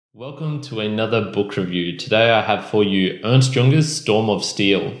Welcome to another book review. Today I have for you Ernst Jünger's Storm of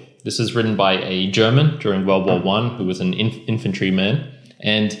Steel. This is written by a German during World War I who was an infantryman,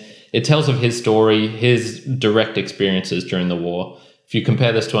 and it tells of his story, his direct experiences during the war. If you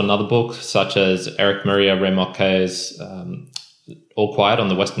compare this to another book, such as Erich Maria Remarque's All Quiet on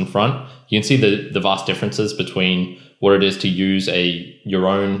the Western Front, you can see the vast differences between what it is to use your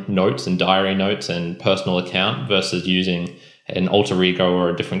own notes and diary notes and personal account versus using an alter ego or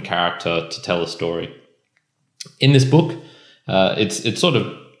a different character to tell a story. In this book, it sort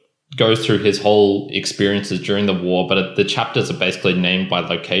of goes through his whole experiences during the war, but the chapters are basically named by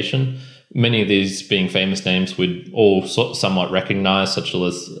location. Many of these being famous names we'd all somewhat recognize, such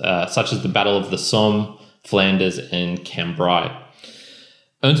as the Battle of the Somme, Flanders, and Cambrai.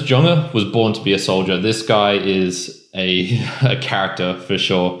 Ernst Jünger was born to be a soldier. This guy is a character for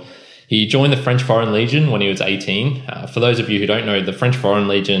sure. He joined the French Foreign Legion when he was 18. For those of you who don't know, the French Foreign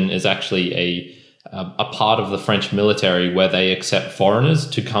Legion is actually a part of the French military where they accept foreigners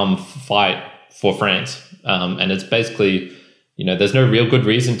to come fight for France. And it's basically, there's no real good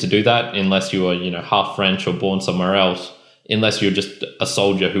reason to do that unless you are, half French or born somewhere else, unless you're just a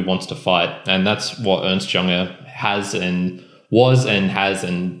soldier who wants to fight. And that's what Ernst Jünger has and was and has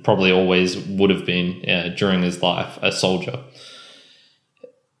and probably always would have been during his life, a soldier.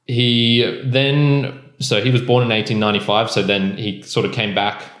 He was born in 1895, so then he sort of came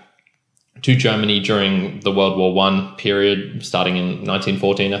back to Germany during the World War I period, starting in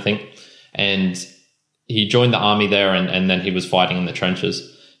 1914, I think, and he joined the army there, and then he was fighting in the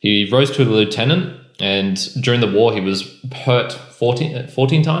trenches. He rose to a lieutenant, and during the war he was hurt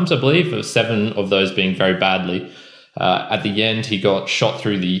 14 times, I believe, 7 of those being very badly. At the end, he got shot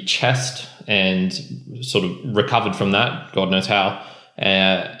through the chest and sort of recovered from that, God knows how,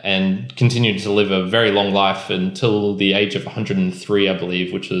 and continued to live a very long life until the age of 103, I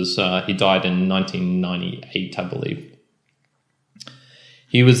believe, which is he died in 1998, I believe.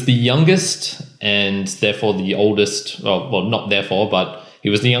 He was the youngest and therefore the oldest, well, not therefore, but he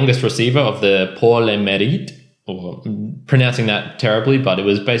was the youngest receiver of the Pour le Mérite, or pronouncing that terribly, but it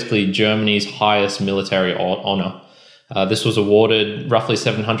was basically Germany's highest military honor. This was awarded roughly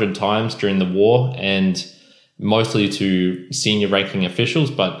 700 times during the war, and mostly to senior ranking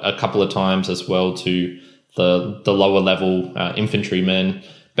officials, but a couple of times as well to the lower level infantrymen,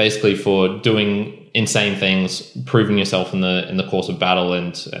 basically for doing insane things, proving yourself in the course of battle,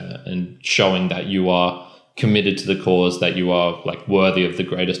 and showing that you are committed to the cause, that you are worthy of the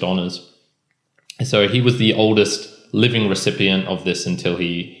greatest honors. So he was the oldest living recipient of this until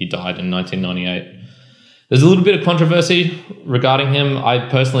he died in 1998. There's a little bit of controversy regarding him. I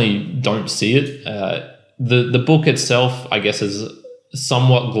personally don't see it. The book itself, I guess, is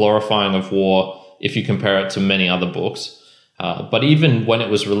somewhat glorifying of war if you compare it to many other books. But even when it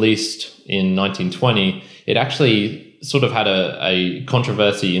was released in 1920, it actually sort of had a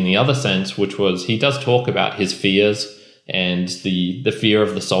controversy in the other sense, which was he does talk about his fears and the fear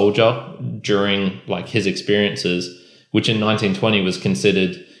of the soldier during his experiences, which in 1920 was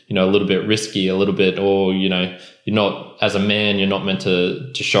considered a little bit risky, a little bit, or you're not, as a man, you're not meant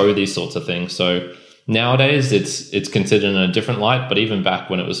to show these sorts of things. So nowadays, it's considered in a different light, but even back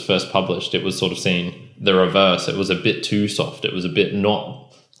when it was first published, it was sort of seen the reverse. It was a bit too soft. It was a bit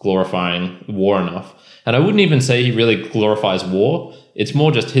not glorifying war enough. And I wouldn't even say he really glorifies war. It's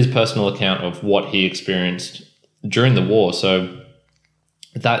more just his personal account of what he experienced during the war. So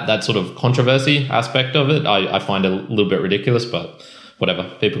that sort of controversy aspect of it, I find a little bit ridiculous, but whatever.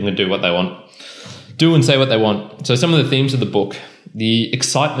 People can do what they want. Do and say what they want. So some of the themes of the book: the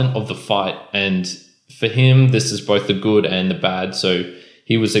excitement of the fight, and for him, this is both the good and the bad. So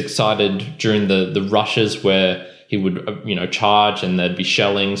he was excited during the rushes where he would, charge and there'd be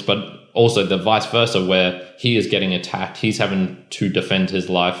shellings, but also the vice versa where he is getting attacked. He's having to defend his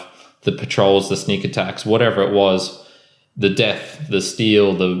life. The patrols, the sneak attacks, whatever it was, the death, the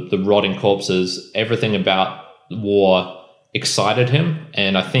steel, the rotting corpses, everything about war excited him.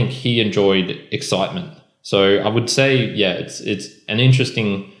 And I think he enjoyed excitement. So I would say, yeah, it's an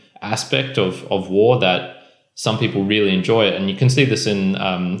interesting aspect of war that some people really enjoy it. And you can see this in,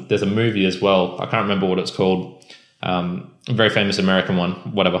 there's a movie as well. I can't remember what it's called. A very famous American one,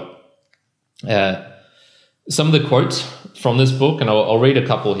 whatever. Some of the quotes from this book, and I'll read a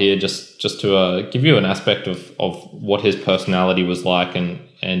couple here just to give you an aspect of what his personality was like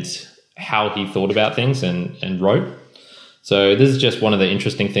and how he thought about things and wrote. So this is just one of the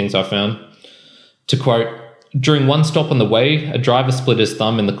interesting things I found. To quote, "During one stop on the way, a driver split his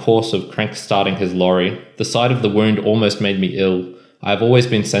thumb in the course of crank-starting his lorry. The sight of the wound almost made me ill. I have always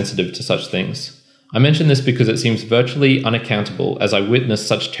been sensitive to such things. I mention this because it seems virtually unaccountable as I witnessed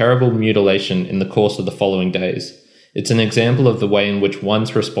such terrible mutilation in the course of the following days. It's an example of the way in which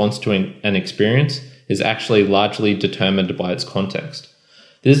one's response to an experience is actually largely determined by its context.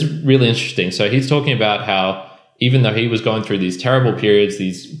 This is really interesting. So he's talking about how even though he was going through these terrible periods,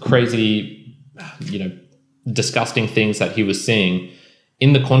 these crazy, disgusting things that he was seeing,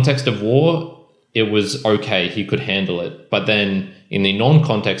 in the context of war, it was okay. He could handle it. But then in the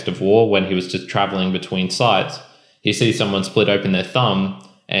non-context of war, when he was just traveling between sites, he sees someone split open their thumb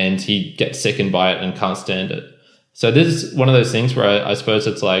and he gets sickened by it and can't stand it. So this is one of those things where I suppose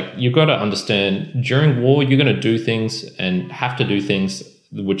it's like, you've got to understand during war, you're going to do things and have to do things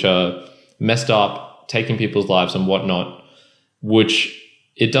which are messed up, taking people's lives and whatnot, which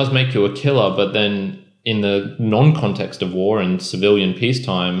it does make you a killer. But then in the non-context of war and civilian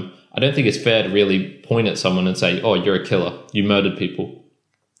peacetime, I don't think it's fair to really point at someone and say, oh, you're a killer, you murdered people,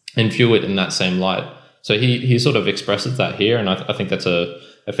 and view it in that same light. So he sort of expresses that here, and I think that's a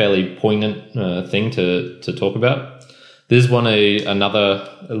fairly poignant thing to talk about. There's another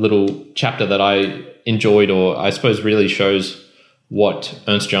little chapter that I enjoyed, or I suppose really shows what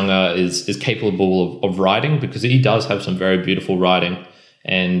Ernst Jünger is capable of writing, because he does have some very beautiful writing.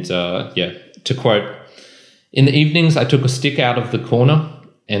 And to quote, "In the evenings, I took a stick out of the corner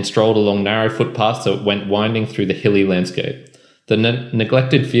and strolled along narrow footpaths that went winding through the hilly landscape. The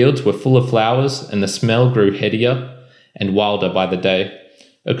neglected fields were full of flowers, and the smell grew headier and wilder by the day.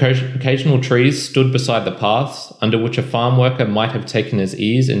 Occasional trees stood beside the paths, under which a farm worker might have taken his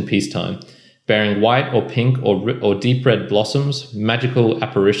ease in peacetime, bearing white or pink or deep red blossoms, magical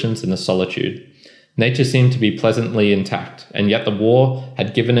apparitions in the solitude. Nature seemed to be pleasantly intact, and yet the war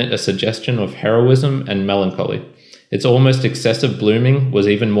had given it a suggestion of heroism and melancholy. Its almost excessive blooming was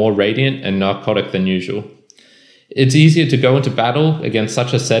even more radiant and narcotic than usual. It's easier to go into battle against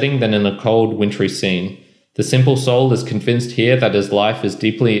such a setting than in a cold, wintry scene. The simple soul is convinced here that his life is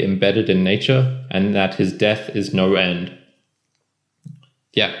deeply embedded in nature and that his death is no end."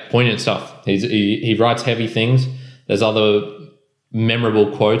 Yeah, poignant stuff. He writes heavy things. There's other memorable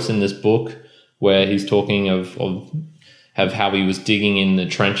quotes in this book where he's talking of how he was digging in the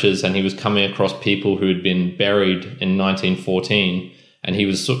trenches and he was coming across people who had been buried in 1914, and he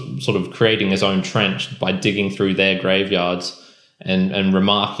was sort of creating his own trench by digging through their graveyards and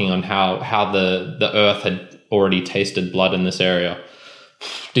remarking on how the earth had already tasted blood in this area.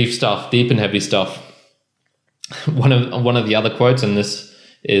 Deep stuff, deep and heavy stuff. One of the other quotes, and this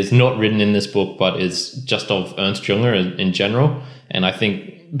is not written in this book, but is just of Ernst Jünger in general, and I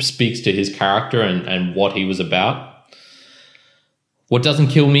think speaks to his character and what he was about. "What doesn't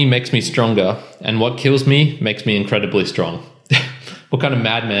kill me makes me stronger, and what kills me makes me incredibly strong." What kind of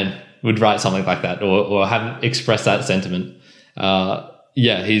madman would write something like that, or have expressed that sentiment?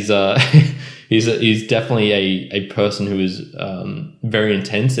 He's he's definitely a person who is very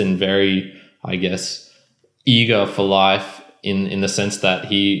intense and very, I guess, eager for life in the sense that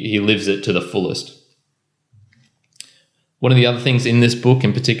he lives it to the fullest. One of the other things in this book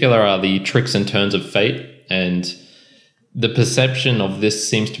in particular are the tricks and turns of fate, and the perception of this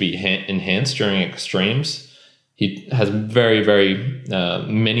seems to be enhanced during extremes. He has very, very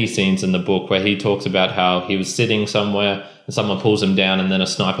many scenes in the book where he talks about how he was sitting somewhere and someone pulls him down and then a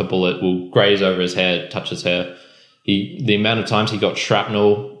sniper bullet will graze over his head, touch his hair. The amount of times he got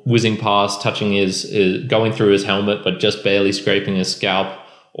shrapnel whizzing past, touching going through his helmet, but just barely scraping his scalp,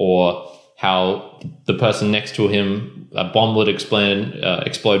 or how the person next to him, a bomb would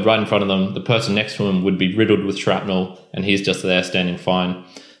explode right in front of them. The person next to him would be riddled with shrapnel and he's just there standing fine.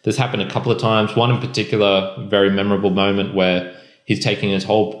 This happened a couple of times. One in particular, very memorable moment where he's taking his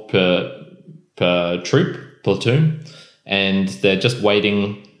whole platoon, and they're just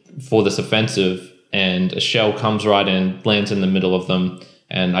waiting for this offensive, and a shell comes right in, lands in the middle of them,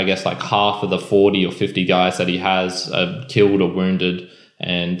 and I guess like half of the 40 or 50 guys that he has are killed or wounded.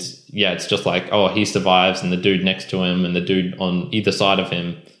 And yeah, it's just like, oh, he survives, and the dude next to him and the dude on either side of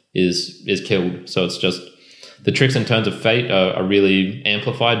him is killed. So it's just, the tricks and turns of fate are really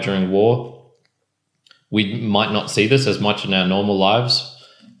amplified during war. We might not see this as much in our normal lives,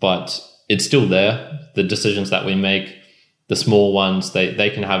 but it's still there. The decisions that we make, the small ones,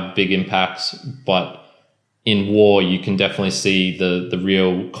 they can have big impacts, but in war, you can definitely see the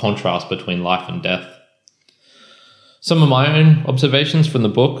real contrast between life and death. Some of my own observations from the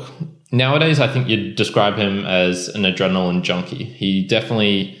book. Nowadays, I think you'd describe him as an adrenaline junkie. He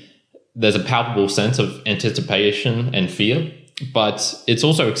definitely, there's a palpable sense of anticipation and fear, but it's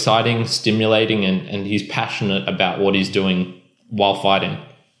also exciting, stimulating, and he's passionate about what he's doing while fighting.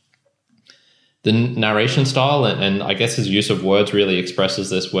 The narration style and I guess his use of words really expresses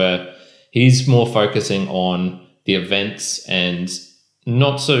this, where He's more focusing on the events and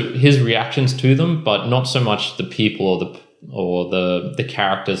not so his reactions to them, but not so much the people or the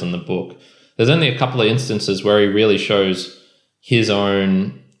characters in the book. There's only a couple of instances where he really shows his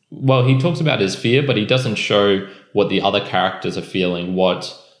own. Well, he talks about his fear, but he doesn't show what the other characters are feeling.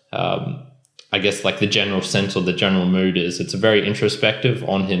 What I guess like the general sense or the general mood is. It's very introspective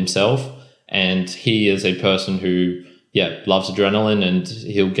on himself, and he is a person who loves adrenaline, and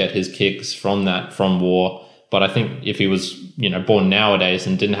he'll get his kicks from war. But I think if he was, born nowadays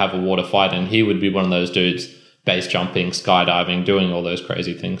and didn't have a war to fight in, he would be one of those dudes base jumping, skydiving, doing all those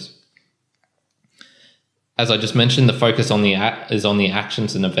crazy things. As I just mentioned, the focus is on the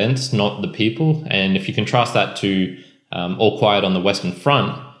actions and events, not the people. And if you contrast that to All Quiet on the Western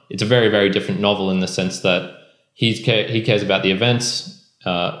Front, it's a very, very different novel in the sense that he cares about the events.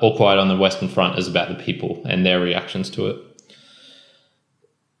 All Quiet on the Western Front is about the people and their reactions to it.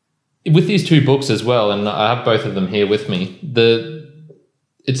 With these two books as well, and I have both of them here with me,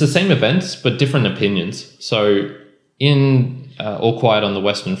 it's the same events but different opinions. So in All Quiet on the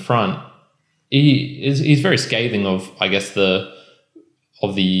Western Front, he's very scathing of, I guess, the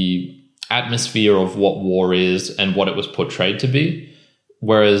atmosphere of what war is and what it was portrayed to be.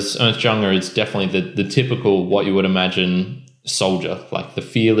 Whereas Ernst Jünger is definitely the typical, what you would imagine, soldier, like the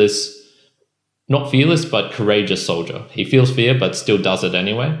fearless, not fearless, but courageous soldier. He feels fear, but still does it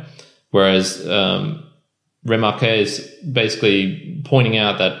anyway. Whereas Remarque is basically pointing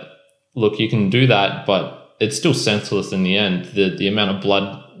out that, look, you can do that, but it's still senseless in the end. The amount of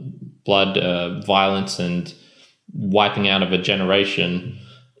blood, violence, and wiping out of a generation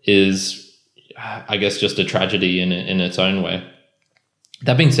is, I guess, just a tragedy in its own way.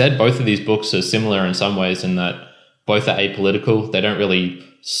 That being said, both of these books are similar in some ways in that both are apolitical. They don't really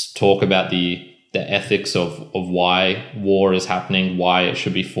talk about the ethics of why war is happening, why it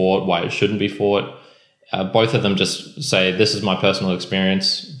should be fought, why it shouldn't be fought. Both of them just say, this is my personal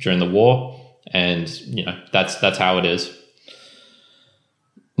experience during the war, and that's how it is.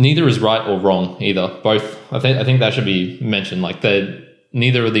 Neither is right or wrong either. Both, I think that should be mentioned. Like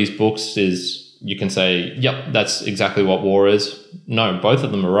neither of these books is, you can say, yep, that's exactly what war is. No, both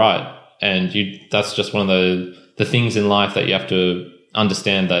of them are right, and that's just one of the things in life that you have to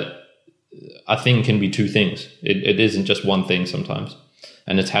understand, that a thing can be two things. It isn't just one thing sometimes,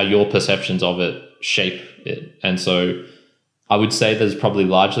 and it's how your perceptions of it shape it. And so I would say that is probably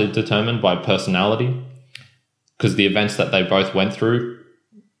largely determined by personality, because the events that they both went through,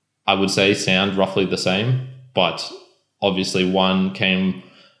 I would say, sound roughly the same, but obviously one came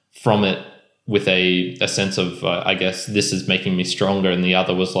from it with a sense of, I guess, this is making me stronger, and the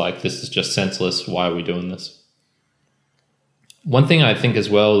other was like, this is just senseless, why are we doing this? One thing I think as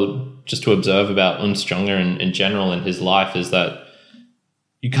well, just to observe about Ernst Jünger in general in his life, is that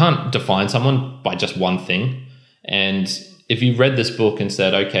you can't define someone by just one thing. And if you read this book and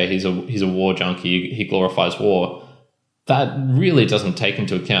said, okay, he's a war junkie, he glorifies war, that really doesn't take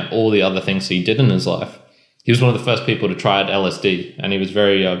into account all the other things he did in his life. He was one of the first people to try out LSD, and he was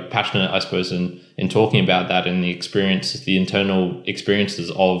very passionate, I suppose, in talking about that and the internal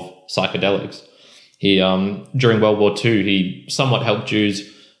experiences of psychedelics. He during World War II, he somewhat helped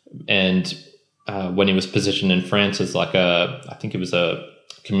Jews, and when he was positioned in France as I think it was a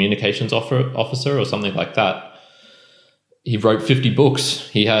communications officer or something like that, he wrote 50 books.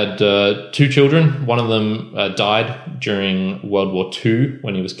 He had 2 children. One of them died during World War II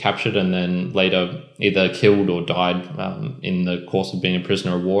when he was captured, and then later either killed or died in the course of being a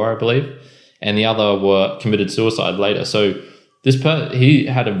prisoner of war, I believe. And the other committed suicide later. So he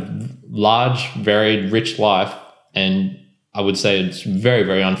had a large, varied, rich life, and I would say it's very,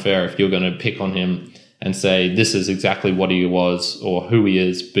 very unfair if you're going to pick on him and say this is exactly what he was or who he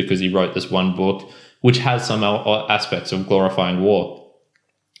is because he wrote this one book, which has some aspects of glorifying war,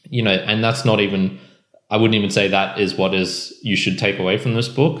 and that's not even, I wouldn't even say that is what you should take away from this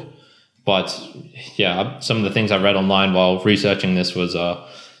book. But yeah, some of the things I read online while researching this was,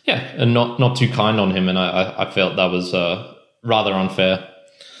 and not too kind on him. And I felt that was rather unfair.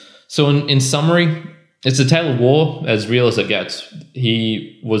 So in summary, it's a tale of war as real as it gets.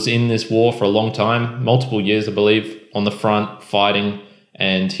 He was in this war for a long time, multiple years, I believe, on the front fighting,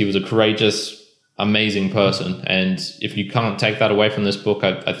 and he was a courageous, amazing person. And if you can't take that away from this book,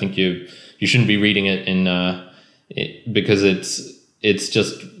 I think you shouldn't be reading it because it's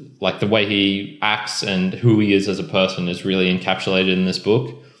just like the way he acts and who he is as a person is really encapsulated in this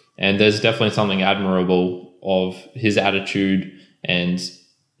book. And there's definitely something admirable of his attitude and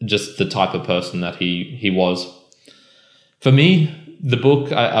just the type of person that he was. For me, the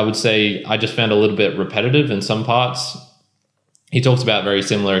book, I would say I just found a little bit repetitive in some parts. he talks about very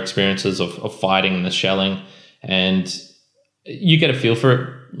similar experiences of fighting and the shelling, and you get a feel for it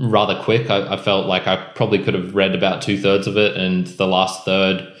rather quick. I felt like I probably could have read about 2/3 of it, and the last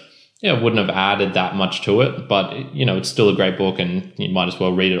third, wouldn't have added that much to it. But it's still a great book, and you might as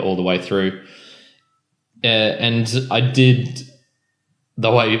well read it all the way through. And I did,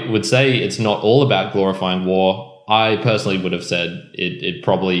 though I would say it's not all about glorifying war, I personally would have said it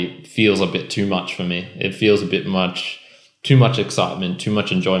probably feels a bit too much for me. It feels a bit too much excitement, too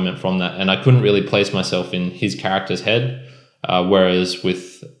much enjoyment from that, and I couldn't really place myself in his character's head. Whereas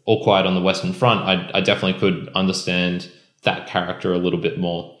with All Quiet on the Western Front, I definitely could understand that character a little bit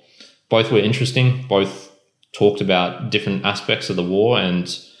more. Both were interesting. Both talked about different aspects of the war, and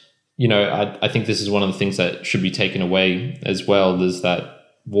I think this is one of the things that should be taken away as well, is that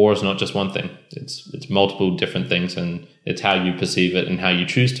war is not just one thing. It's multiple different things, and it's how you perceive it and how you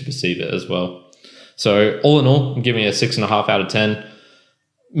choose to perceive it as well. So all in all, I'm giving it a 6.5 out of 10,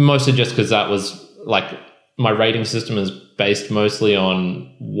 mostly just because that was like, my rating system is based mostly on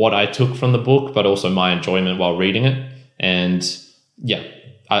what I took from the book, but also my enjoyment while reading it. And yeah,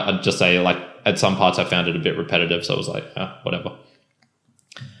 I'd just say, like, at some parts I found it a bit repetitive, so I was like, whatever.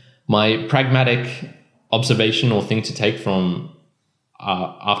 My pragmatic observation or thing to take from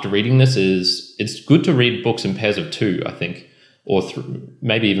after reading this is it's good to read books in pairs of 2, I think, or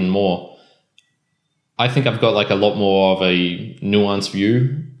maybe even more. I think I've got like a lot more of a nuanced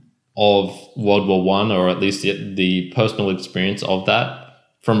view of World War One, or at least the personal experience of that,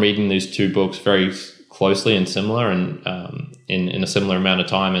 from reading these 2 books very closely and similar, and in a similar amount of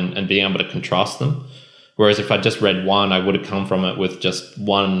time, and being able to contrast them. Whereas if I just read one, I would have come from it with just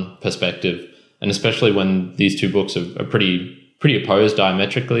one perspective, and especially when these 2 books are pretty opposed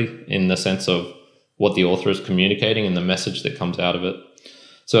diametrically in the sense of what the author is communicating and the message that comes out of it.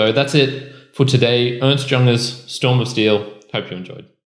 So that's it for today. Ernst Jünger's Storm of Steel. Hope you enjoyed.